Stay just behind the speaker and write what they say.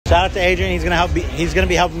Shout out to Adrian. He's gonna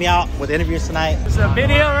be helping me out with interviews tonight. It's a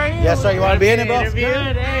video right here. Yes, sir. You want to be in it, bro?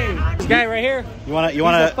 Good, hey. This guy right here. You wanna? He's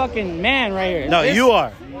a fucking man right here. No, you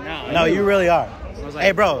are. No, you really are. Like,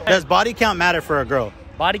 hey, bro. Does body count matter for a girl?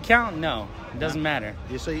 Body count? No, it doesn't matter.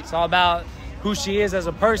 It's all about who she is as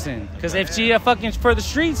a person. Because if she fucking for the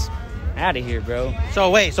streets, out of here, bro. So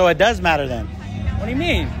wait, so it does matter then? What do you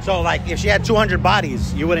mean? So like, if she had 200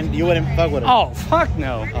 bodies, you wouldn't fuck with her? Oh, fuck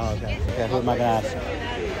no. Oh, okay. Okay, who am I gonna ask?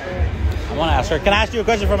 I want to ask her. Can I ask you a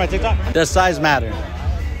question for my TikTok? Does size matter? Ooh.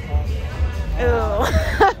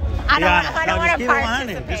 I don't want to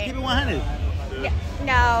participate. Just keep it 100.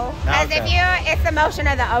 No, because it's the motion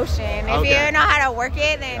of the ocean. If you know how to work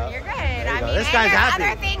it, then you're good. I mean, this guy's happy.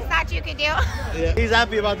 Other things that you could do. Yeah. He's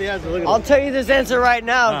happy about the answer. Look at I'll tell you this answer right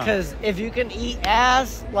now, because if you can eat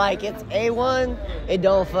ass like it's A1, it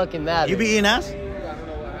don't fucking matter. You be eating ass?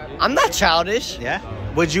 I'm not childish. Yeah.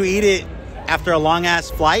 Would you eat it after a long ass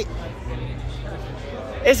flight?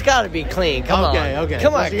 It's got to be clean. Come on. Okay.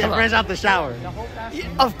 Come on. So you fresh out the shower.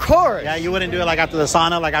 Of course. Yeah, you wouldn't do it like after the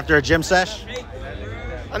sauna, like after a gym sesh?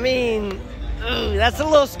 I mean, that's a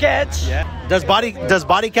little sketch. Yeah. Does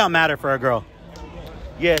body count matter for a girl?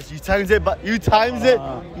 Yes, you times it.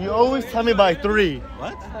 You always time it by 3.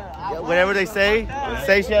 What? Yeah, whatever they say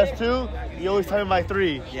she has 2. You always time it by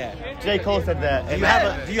 3. Yeah. J. Cole said that.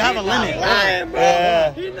 Do you have a limit?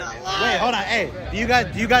 Yeah. Wait, hold on. Hey, do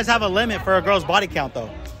you guys have a limit for a girl's body count though?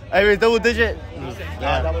 I mean, double digit.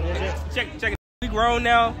 Yeah, double digit. Check it. We grown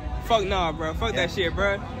now. Fuck nah, bro. Fuck that shit,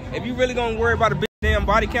 bro. If you really gonna worry about a bitch damn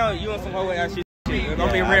body count, you on some whole ass shit. I'm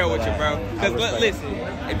gonna be real with you, bro. Cause listen,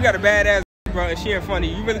 if you got a bad ass, bro, and she ain't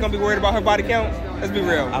funny, you really gonna be worried about her body count? Let's be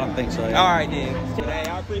real. I don't think so. Yeah. All right then. Hey,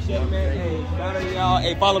 I appreciate it, man. Hey, shout out to y'all.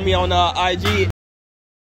 Hey, follow me on IG.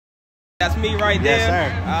 That's me right there. Yes,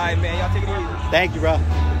 sir. All right, man. Y'all take it easy. Thank you, bro.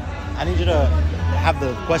 I need you to have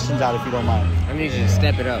the questions out if you don't mind. I need you to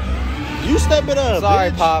step it up. You step it up.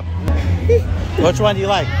 Sorry, bitch. Pop. Which one do you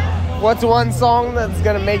like? What's one song that's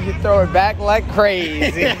going to make you throw it back like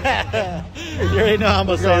crazy? You already know I'm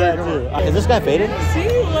going to say that too. Is this guy faded? See,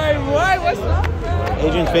 like, what? What's up, bro?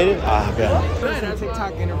 Adrian's faded? Ah, okay.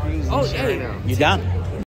 TikTok interviews. Oh, hey. You down?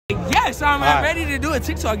 Yes, I'm ready to do a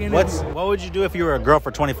TikTok interview. What would you do if you were a girl for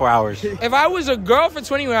 24 hours? If I was a girl for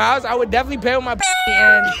 24 hours, I would definitely pay with my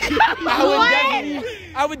and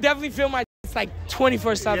I would definitely feel my like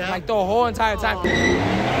 24/7, like the whole entire time.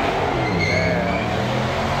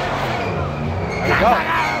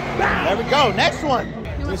 There we go. Next one.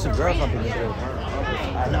 Need some girls up in here.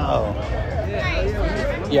 I know.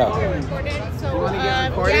 Yeah.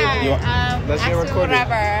 Let's get recorded.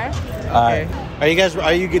 Whatever. All right. Do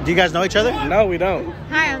you guys know each other? No, we don't.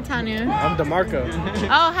 Hi, I'm Tanya. I'm DeMarco.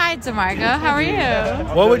 Oh, hi, DeMarco. How are you?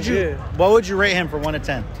 What would you rate him for 1 to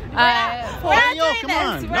 10? 4. Yo, come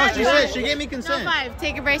on. No, she said she gave me consent. No, 5.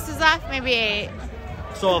 Take your braces off. Maybe 8.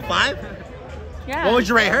 So a 5? Yeah. What would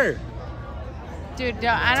you rate her? Dude,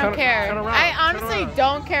 I don't care. I honestly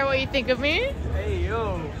don't care what you think of me. Hey,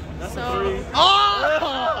 yo. That's So, a 3.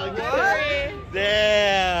 Oh! Sorry.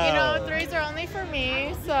 Damn. You know, 3s are only for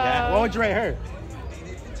me, so. Yeah. What would you rate her?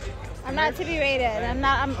 I'm not to be rated. I'm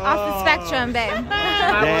off the spectrum, babe.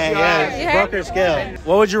 Yeah. Broker scale.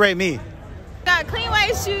 What would you rate me? Got clean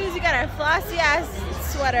white shoes. You got a flossy ass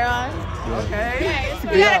sweater on. Okay.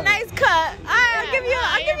 You got a nice cut. I'll give you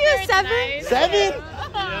a 7. 7?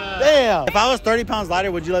 Damn. If I was 30 pounds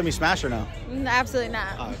lighter, would you let me smash or no? Absolutely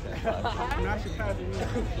not. Oh, okay.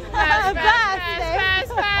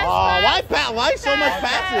 Pass. Oh, why so much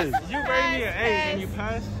passes? You rated me an 8 and you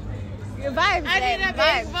passed? Your vibes. I need a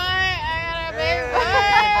big boy. I got a big boy.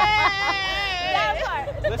 That part.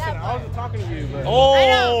 Listen, I wasn't talking to you, but...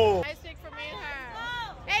 Oh. I stick for me and her.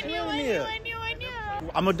 And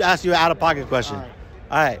you. I'm going to ask you an out-of-pocket question. All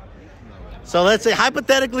right. So let's say,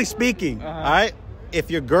 hypothetically speaking, all right, if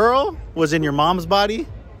your girl was in your mom's body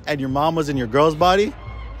and your mom was in your girl's body,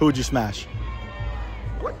 who would you smash?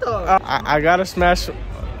 What the? I gotta smash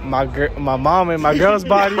my mom and my girl's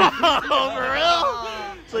body. Oh, for real?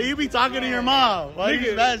 So you be talking to your mom? Why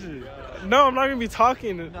you smashing? No, I'm not gonna be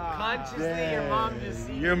talking. Consciously, your mom just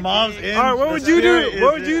sees your mom's in. All right, what would you do?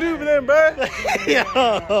 What would you do then, bro?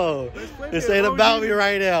 Yo, this ain't about me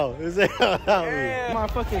right now. This ain't about me. My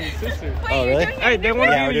fucking sister. Oh, really? Hey, they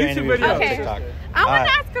want to do a YouTube video. Okay. I want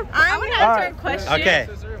to ask her a question. Okay.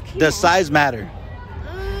 Does size matter?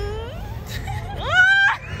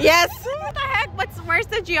 Yes. What the heck? Where's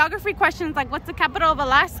the geography questions? Like, what's the capital of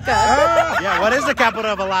Alaska? Yeah, what is the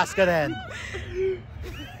capital of Alaska then?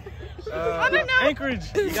 I don't know. Anchorage.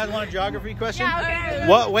 You guys want a geography question? Yeah, okay.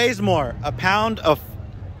 What weighs more, a pound of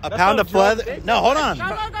A pound of feathers? No, hold on.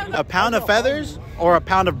 Go. A pound of feathers or a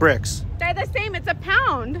pound of bricks? They're the same. It's a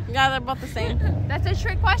pound. Yeah, they're both the same. That's a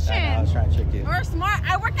trick question. I was trying to trick you. We're smart.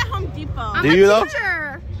 I work at Home Depot. I'm Do you, a though?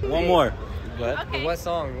 teacher. One more. Okay. What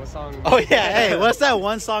song? What song? Oh, yeah. Hey, what's that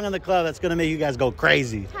one song in the club that's going to make you guys go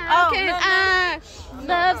crazy? How can I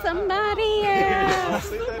love somebody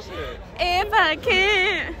else if I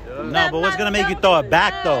can't? No, but what's going to make you throw it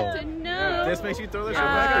back, though? This makes you throw this shit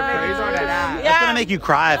back or crazy on that. What's going to make you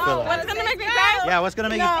cry, I feel like? What's gonna make me cry? Yeah, what's going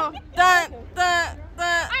to make you...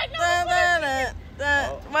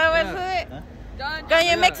 What was it? Girl,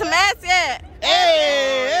 you make some ass yet?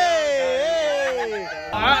 Hey!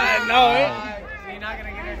 I know it. You're not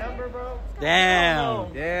gonna get her number, bro? Damn.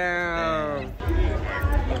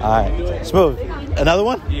 All right. Smooth. Another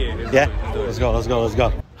one? Yeah? Let's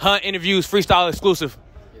go. Hunt interviews, freestyle exclusive.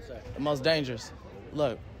 The most dangerous.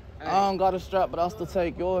 Look, I don't got a strap, but I'll still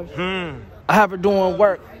take yours. I have her doing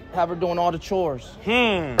work. Have her doing all the chores.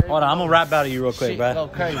 Hold on, I'm gonna rap battle you real quick, bro. Go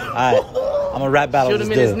crazy. All right. I'm gonna rap battle Shoot this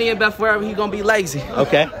him in his dude. knee and back wherever he gonna be lazy.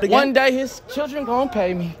 Okay. One day his children gonna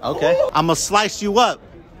pay me. Okay. I'm gonna slice you up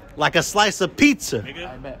like a slice of pizza.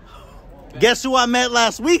 I bet. Guess who I met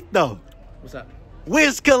last week, though? What's up?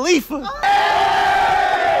 Wiz Khalifa.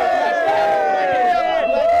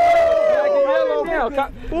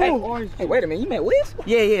 Hey, wait a minute. You met Wiz?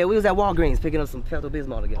 Yeah. We was at Walgreens picking up some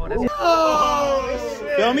Pepto-Bismol together.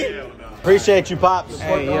 Feel me? Appreciate you, Pops.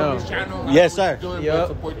 Hey, yo. Yes, sir.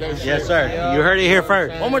 Yup. Yes, sir. You heard it here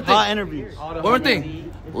first. One more thing. Interviews. One more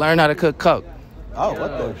thing. Learn how to cook Coke. Oh,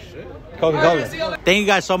 what the? Coca-Cola. Thank you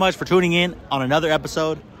guys so much for tuning in on another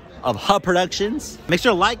episode of Hub Productions. Make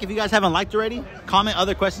sure to like if you guys haven't liked already. Comment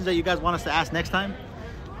other questions that you guys want us to ask next time.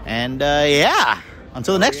 And yeah,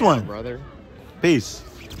 until the next one. Brother. Peace.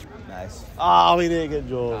 Nice. Oh, we did a good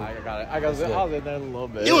job. I got it. I was in there a little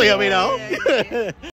bit. You hear me though.